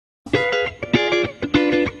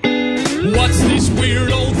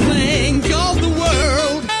weird old thing called the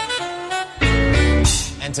world.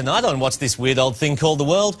 And tonight on What's This Weird Old Thing Called the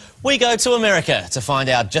World, we go to America to find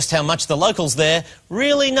out just how much the locals there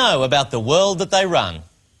really know about the world that they run.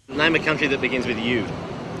 Name a country that begins with U.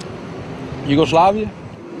 Yugoslavia?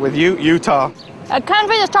 With U, Utah. A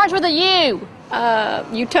country that starts with a U.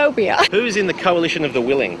 Utopia. Who's in the coalition of the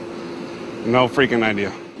willing? No freaking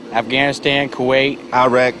idea. Afghanistan, Kuwait.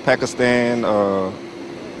 Iraq, Pakistan,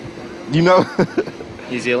 you know?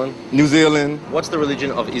 New Zealand. New Zealand. What's the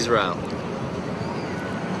religion of Israel?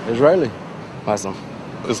 Israeli. Muslim.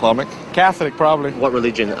 Islamic. Catholic, probably. What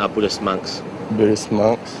religion are Buddhist monks? Buddhist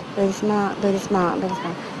monks. Buddhist monk.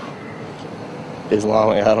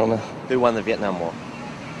 Islamic, I don't know. Who won the Vietnam War?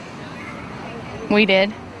 We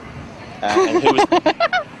did. And who was...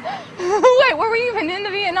 Wait, were we even in the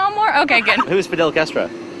Vietnam War? Okay, good. Who is Fidel Castro?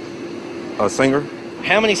 A singer.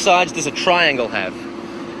 How many sides does a triangle have?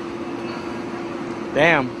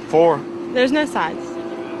 Damn, 4. There's no sides.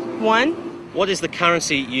 1. What is the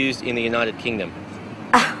currency used in the United Kingdom?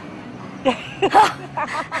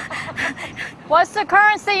 What's the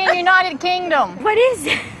currency in the United Kingdom? What is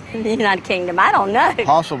it? The United Kingdom, I don't know.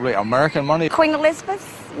 Possibly American money. Queen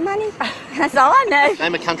Elizabeth's money? That's all I know.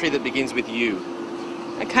 Name a country that begins with U.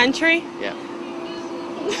 A country? Yeah.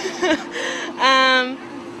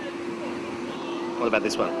 What about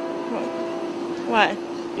this one? What?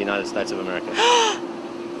 The United States of America.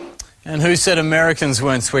 And who said Americans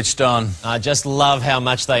weren't switched on? I just love how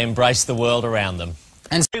much they embrace the world around them.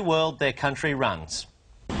 And the world their country runs.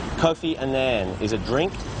 Kofi Annan is a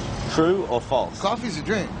drink, true or false? Coffee's a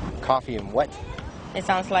drink. Coffee and what? It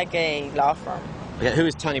sounds like a law firm. Okay, who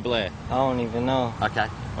is Tony Blair? I don't even know. Okay,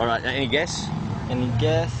 all right, any guess? Any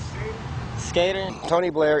guess? Skater? Tony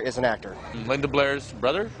Blair is an actor. Linda Blair's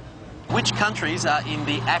brother? Which countries are in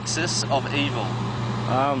the axis of evil?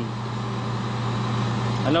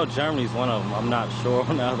 I know Germany's one of them. I'm not sure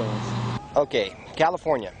on the other ones. Okay,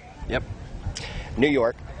 California. Yep. New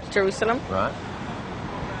York. Jerusalem. Right.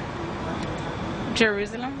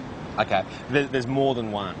 Jerusalem. Okay, there's more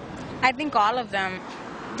than one. I think all of them.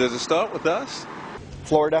 Does it start with us?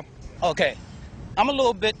 Florida. Okay, I'm a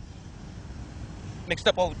little bit mixed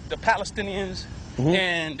up over the Palestinians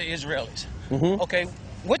and the Israelis. Okay,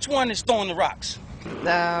 which one is throwing the rocks?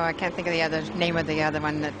 I can't think of the other name of the other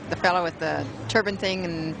one. The fellow with the turban thing,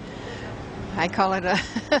 and I call it a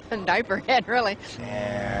diaper head, really.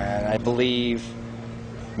 And I believe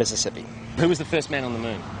Mississippi. Who was the first man on the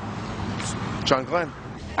moon? John Glenn.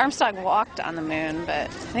 Armstrong walked on the moon, but I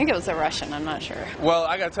think it was a Russian. I'm not sure. Well,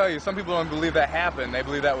 I gotta tell you, some people don't believe that happened. They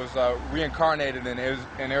believe that was reincarnated in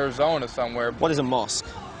Arizona somewhere. What is a mosque?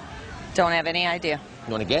 Don't have any idea.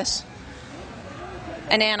 You want to guess?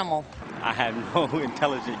 An animal. I have no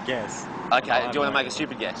intelligent guess. Okay, do you want to make a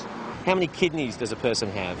stupid guess? How many kidneys does a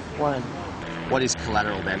person have? 1. What is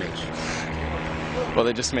collateral damage? Well,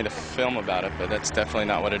 they just made a film about it, but that's definitely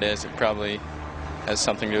not what it is. It probably has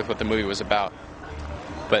something to do with what the movie was about,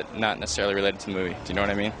 but not necessarily related to the movie. Do you know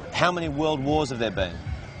what I mean? How many world wars have there been?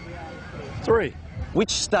 3.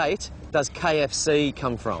 Which state does KFC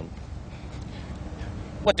come from?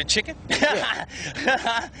 What, the chicken?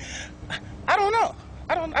 I don't know.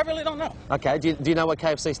 I really don't know. Okay, do you know what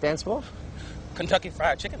KFC stands for? Kentucky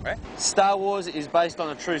Fried Chicken, right? Star Wars is based on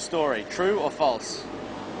a true story. True or false?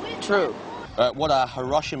 True. What are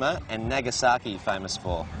Hiroshima and Nagasaki famous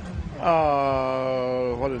for?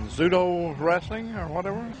 What is it, judo wrestling or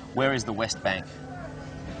whatever? Where is the West Bank?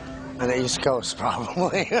 On the East Coast,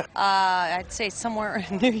 probably. I'd say somewhere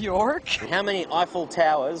in New York. How many Eiffel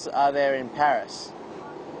Towers are there in Paris?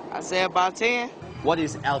 I'd say about 10. What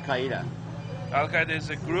is Al-Qaeda? Al-Qaeda is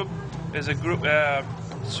a group,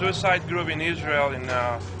 suicide group in Israel, in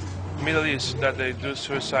Middle East, that they do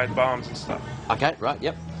suicide bombs and stuff. Okay, right,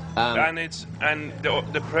 yep. And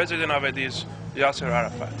the president of it is Yasser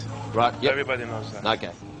Arafat. Right, yep. Everybody knows that.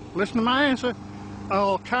 Okay. Listen to my answer.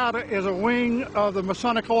 Al-Qaeda is a wing of the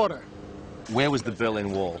Masonic Order. Where was the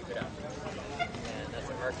Berlin Wall?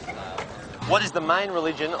 What is the main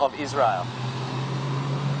religion of Israel?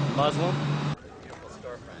 Muslim.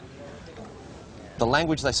 The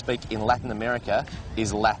language they speak in Latin America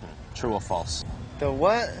is Latin. True or false? The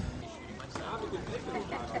what?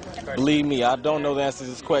 Believe me, I don't know the answer to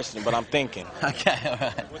this question, but I'm thinking. Okay, all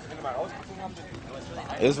right.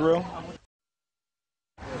 Israel?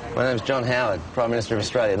 My name's John Howard, Prime Minister of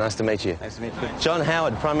Australia. Nice to meet you. Nice to meet you. John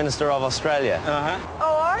Howard, Prime Minister of Australia. Uh-huh.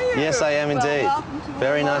 Oh, are you? Yes, I am indeed.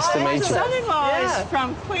 Very nice to meet you. Son-in-law is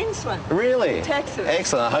from Queensland. Really? Texas.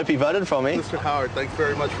 Excellent. I hope he voted for me. Mr. Howard, thanks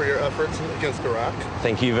very much for your efforts against Iraq.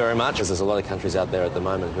 Thank you very much. There's a lot of countries out there at the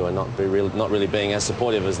moment who are not really being as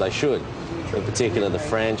supportive as they should. In particular, the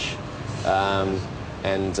French.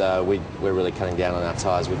 We're really cutting down on our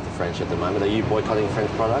ties with the French at the moment. Are you boycotting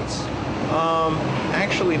French products?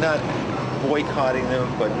 Actually not boycotting them,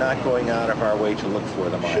 but not going out of our way to look for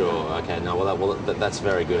them. Sure, okay. No, that's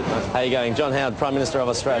very good. How are you going? John Howard, Prime Minister of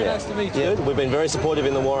Australia. Very nice to meet you. Good. We've been very supportive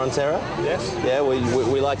in the war on terror. Yes. Yeah,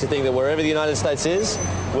 we like to think that wherever the United States is,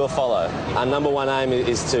 we'll follow. Our number one aim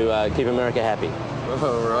is to keep America happy.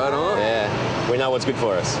 Oh, right on. Yeah, we know what's good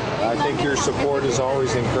for us. I think your support is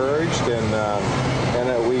always encouraged, and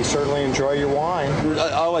we certainly enjoy your wine.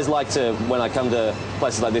 I always like to, when I come to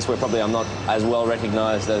places like this where probably I'm not as well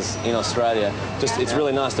recognised as in Australia, it's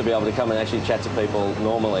really nice to be able to come and actually chat to people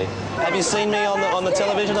normally. Have you seen me on the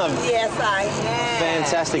television? Yes, I have.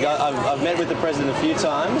 Fantastic. I've met with the President a few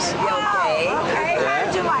times. Okay. How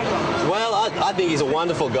did you like him? Well, I think he's a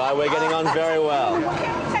wonderful guy. We're getting on very well.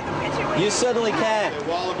 Can we take a picture? You certainly can.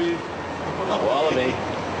 Wallaby. A wallaby.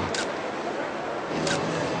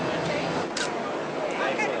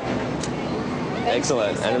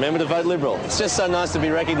 Excellent. And remember to vote Liberal. It's just so nice to be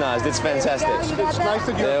recognised. It's fantastic. It's nice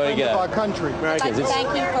that you're a friend of our country. Americans. Thank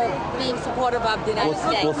you for being supportive of the United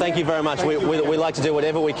States. Well, thank you very much. We like to do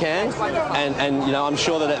whatever we can, and you know, I'm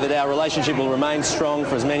sure that our relationship will remain strong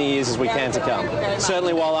for as many years as we can to come.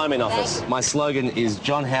 Certainly while I'm in office. My slogan is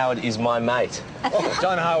John Howard is my mate.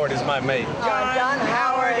 John Howard is my mate. John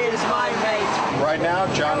Howard is my mate. Right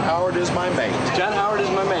now, John Howard is my mate. John Howard is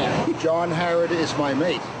my man. John Howard is my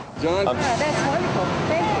mate. John. That's wonderful.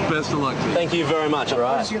 Thank you. Best of luck to you. Thank you very much. All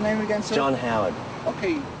right. What's your name again, sir? John Howard.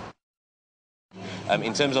 Okay.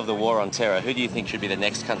 In terms of the war on terror, who do you think should be the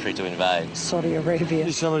next country to invade? Saudi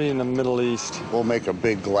Arabia. Somebody in the Middle East. We'll make a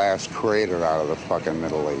big glass crater out of the fucking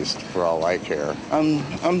Middle East, for all I care.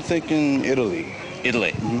 I'm thinking Italy.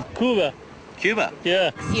 Italy. Mm-hmm. Cuba. Cuba?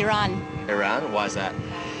 Yeah. Iran. Iran? Why is that?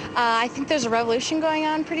 I think there's a revolution going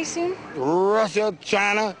on pretty soon. Russia,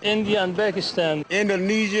 China, India and Pakistan.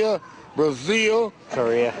 Indonesia, Brazil.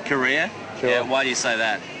 Korea. Korea? Sure. Yeah, why do you say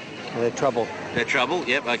that? They're trouble. They're trouble?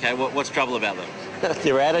 Yep, okay. What's trouble about them?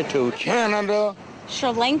 Their attitude. Canada. Sri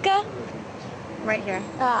Lanka? Right here.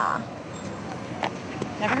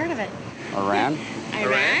 Never heard of it. Iran.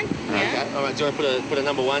 Iran? Yeah. Okay. All right, do you want to put a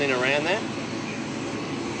number one in Iran there?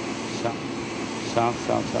 South.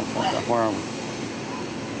 Where are we?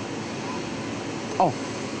 Oh.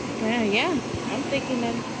 Yeah, I'm thinking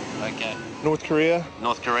of... Okay. North Korea.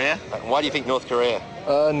 North Korea? Why do you think North Korea?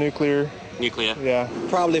 Nuclear. Nuclear? Yeah.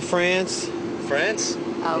 Probably France. France?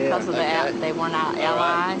 Oh, because of they weren't our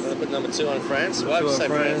allies. Right. Put number two on France. Why would you say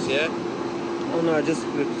France? Yeah. Oh no, just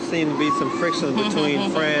seemed to be some friction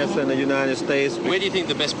between France and the United States. Where do you think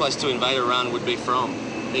the best place to invade Iran would be from?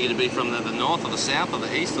 Think it'd be from the north or the south or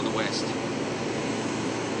the east or the west?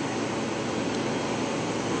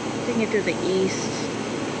 I think to the east.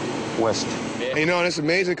 West. Yeah. You know, and it's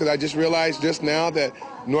amazing because I just realized just now that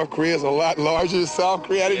North Korea is a lot larger than South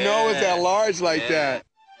Korea. I didn't know it was that large like that.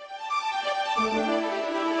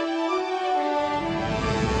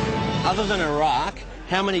 Other than Iraq,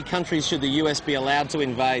 how many countries should the US be allowed to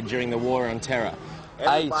invade during the war on terror?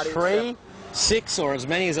 Three, 6, or as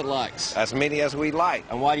many as it likes? as many as we like.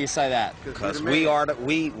 And why do you say that? Because we are the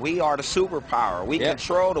superpower. We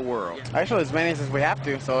control the world. Actually, as many as we have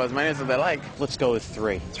to, so as many as they like. Let's go with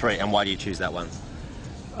 3. 3, and why do you choose that one?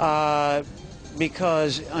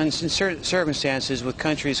 Because in certain circumstances, with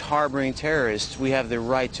countries harboring terrorists, we have the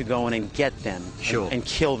right to go in and get them. Sure. And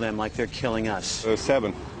kill them like they're killing us.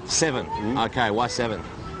 7. 7. Okay, why 7?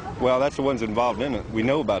 Well, that's the ones involved in it. We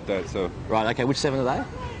know about that, so. Right, okay, which 7 are they?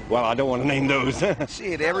 Well, I don't want to name those.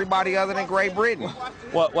 Shit, everybody other than Great Britain.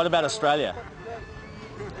 What about Australia?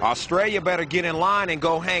 Australia better get in line and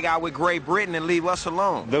go hang out with Great Britain and leave us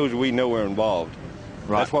alone. Those we know are involved.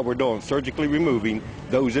 Right. That's what we're doing, surgically removing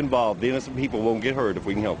those involved. The innocent people won't get hurt if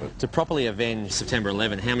we can help it. To properly avenge September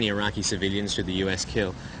 11, how many Iraqi civilians should the US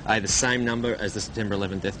kill? A, the same number as the September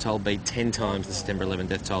 11 death toll, B, 10 times the September 11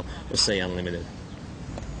 death toll, or C, unlimited?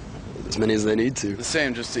 As many as they need to. The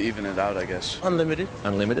same, just to even it out, I guess. Unlimited.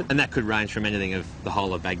 Unlimited? And that could range from anything of the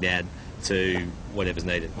whole of Baghdad to whatever's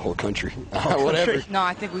needed. The whole country. Whatever. No,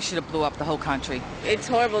 I think we should have blew up the whole country. It's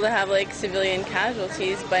horrible to have, like, civilian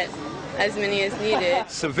casualties, but as many as needed.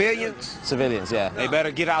 Civilians? Civilians, yeah. They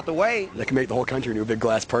better get out the way. They can make the whole country into a big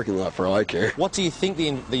glass parking lot for all I care. What do you think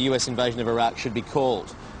the US invasion of Iraq should be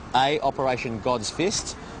called? A, Operation God's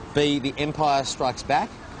Fist, B, The Empire Strikes Back,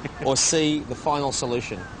 or C, The Final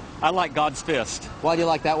Solution? I like God's fist. Why do you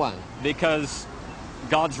like that one? Because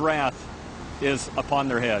God's wrath is upon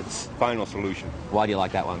their heads. Final Solution. Why do you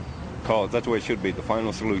like that one? Because that's the way it should be, the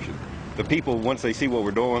final solution. The people, once they see what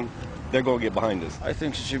we're doing, they're going to get behind us. I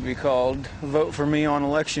think it should be called Vote for Me on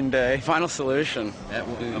Election Day. Final solution.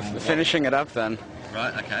 Finishing it up then.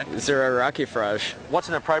 Right, okay. Is there a Iraqi fresh? What's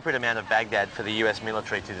an appropriate amount of Baghdad for the US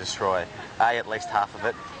military to destroy? A, at least half of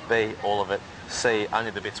it. B, all of it. C,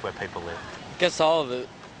 only the bits where people live. Guess all of it.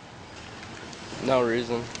 No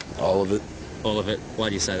reason. All of it. All of it. Why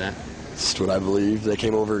do you say that? It's what I believe. They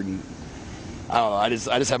came over and I don't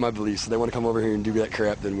know. I just have my beliefs. If they want to come over here and do that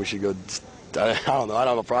crap, then we should go. I don't know. I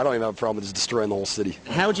don't even have a problem with just destroying the whole city.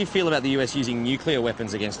 How would you feel about the US using nuclear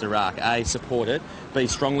weapons against Iraq? A, support it. B,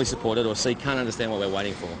 strongly support it. Or C, can't understand what we're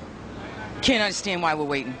waiting for? Can't understand why we're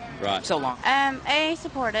waiting so long. A,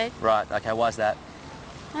 supported. Right. Okay. Why's that?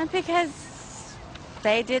 Because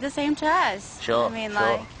they did the same to us. Sure. I mean, sure.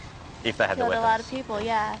 like, if they had the killed weapons. a lot of people,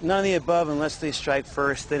 yeah. None of the above unless they strike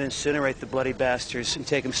first, then incinerate the bloody bastards and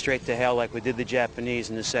take them straight to hell like we did the Japanese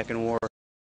in the Second War.